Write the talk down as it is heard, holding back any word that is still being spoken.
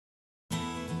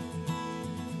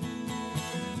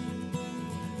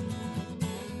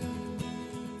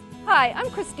Hi,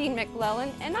 I'm Christine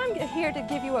MacLellan, and I'm here to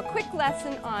give you a quick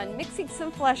lesson on mixing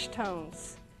some flesh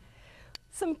tones.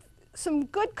 Some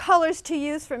good colors to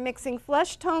use for mixing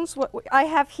flesh tones. What I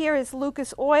have here is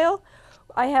Lukas oil.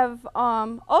 I have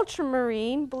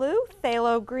ultramarine blue,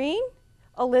 phthalo green,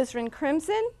 alizarin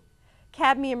crimson,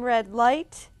 cadmium red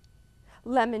light,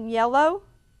 lemon yellow,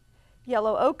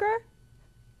 yellow ochre,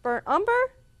 burnt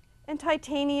umber, and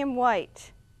titanium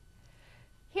white.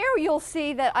 Here you'll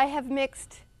see that I have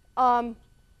mixed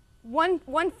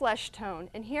one flesh tone,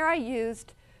 and here I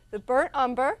used the burnt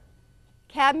umber,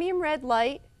 cadmium red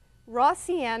light, raw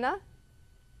sienna,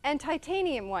 and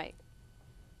titanium white.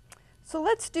 So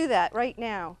let's do that right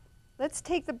now. Let's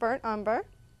take the burnt umber,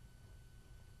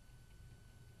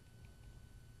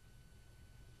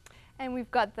 and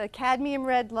we've got the cadmium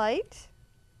red light,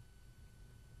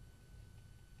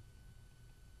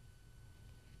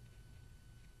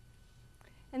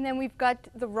 and then we've got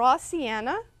the raw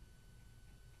sienna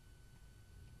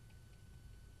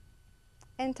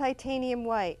and titanium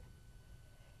white.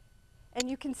 And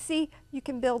you can see you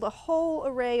can build a whole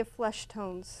array of flesh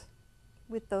tones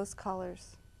with those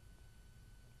colors.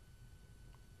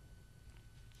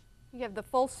 You have the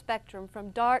full spectrum from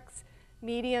darks,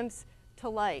 mediums, to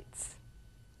lights.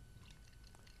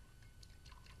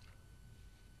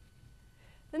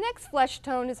 The next flesh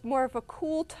tone is more of a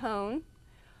cool tone.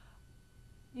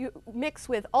 You mix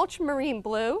with ultramarine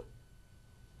blue,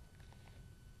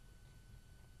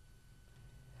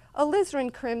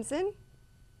 alizarin crimson,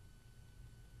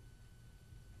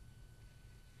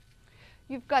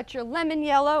 you've got your lemon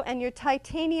yellow and your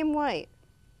titanium white.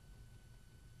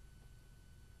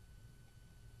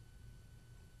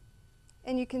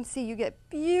 And you can see you get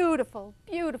beautiful,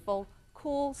 beautiful,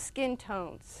 cool skin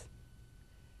tones.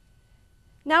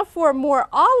 Now for a more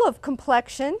olive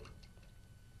complexion,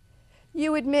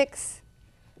 you would mix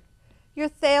your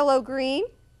phthalo green,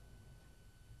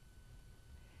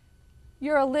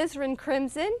 your alizarin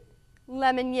crimson,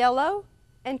 lemon yellow,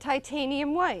 and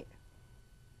titanium white.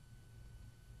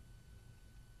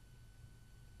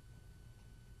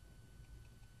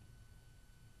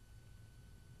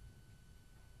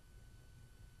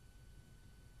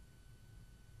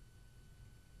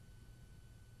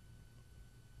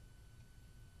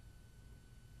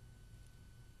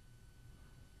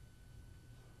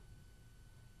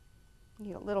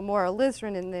 Need a little more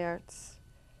alizarin in there. It's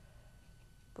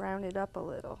brown it up a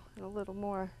little, and a little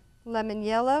more lemon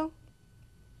yellow.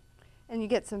 And you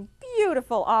get some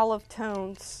beautiful olive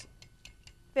tones.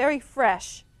 Very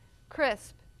fresh,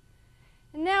 crisp.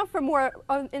 And now for more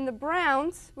in the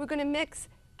browns, we're going to mix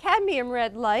cadmium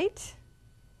red light.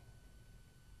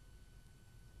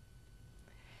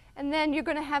 And then you're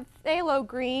going to have phthalo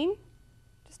green,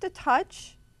 just a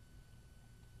touch.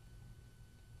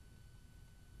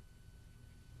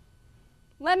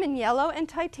 Lemon yellow and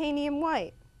titanium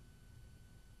white.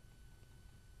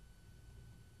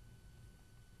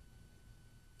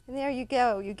 And there you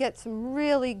go. You get some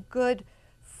really good,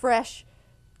 fresh,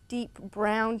 deep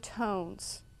brown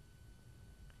tones.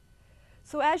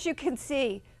 So as you can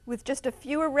see, with just a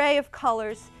few array of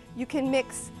colors, you can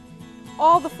mix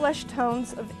all the flesh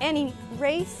tones of any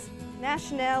race,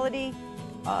 nationality,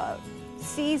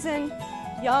 season,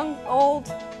 young,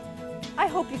 old. I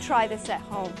hope you try this at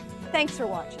home. Thanks for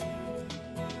watching.